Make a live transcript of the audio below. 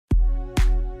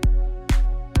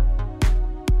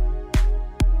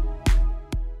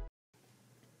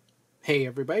Hey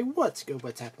everybody, what's good,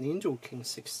 what's happening? Dual King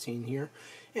 16 here,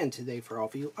 and today for all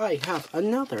of you, I have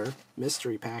another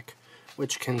mystery pack,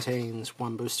 which contains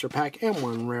one booster pack and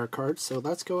one rare card, so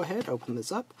let's go ahead, open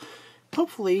this up.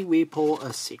 Hopefully we pull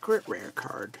a secret rare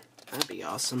card. That'd be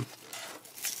awesome.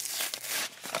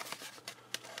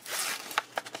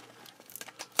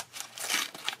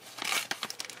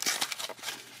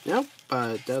 Nope,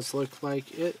 but it does look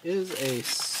like it is a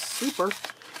super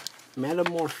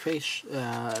metamorphation.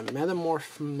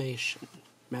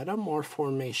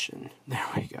 There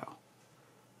we go.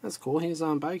 That's cool. He's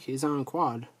on bike. He's on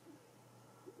quad.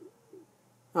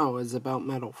 Oh, it's about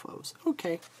metal foes.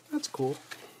 Okay, that's cool.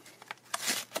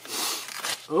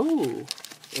 Oh,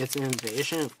 it's an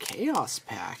Invasion of Chaos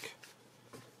pack.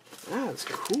 That's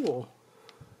cool.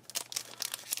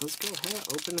 Let's go ahead and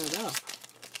open it up.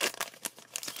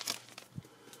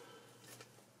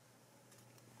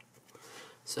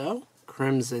 So,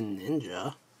 Crimson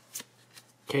Ninja,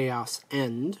 Chaos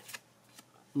End,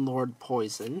 Lord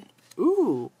Poison.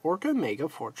 Ooh, Orca Mega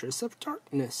Fortress of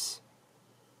Darkness.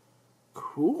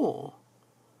 Cool.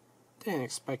 Didn't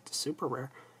expect a super rare.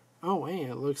 Oh wait,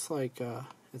 it looks like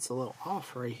it's a little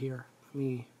off right here. Let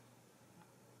me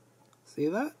see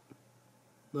that?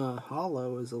 The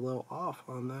hollow is a little off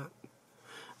on that.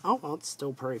 Oh well, it's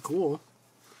still pretty cool.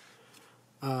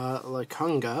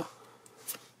 Lakunga,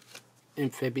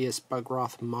 Amphibious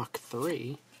Bugroth Mach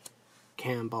 3,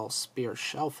 Cannonball Spear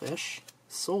Shellfish,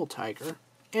 Soul Tiger,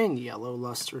 and Yellow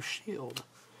Luster Shield.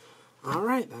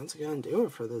 Alright, that's going to do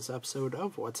it for this episode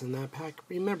of What's in That Pack.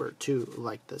 Remember to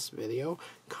like this video,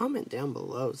 comment down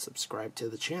below, subscribe to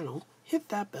the channel, hit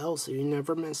that bell so you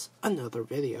never miss another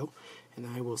video, and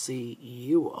I will see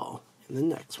you all in the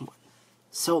next one.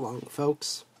 So long,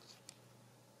 folks.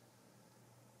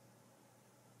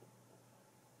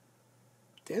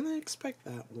 Didn't expect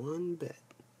that one bit.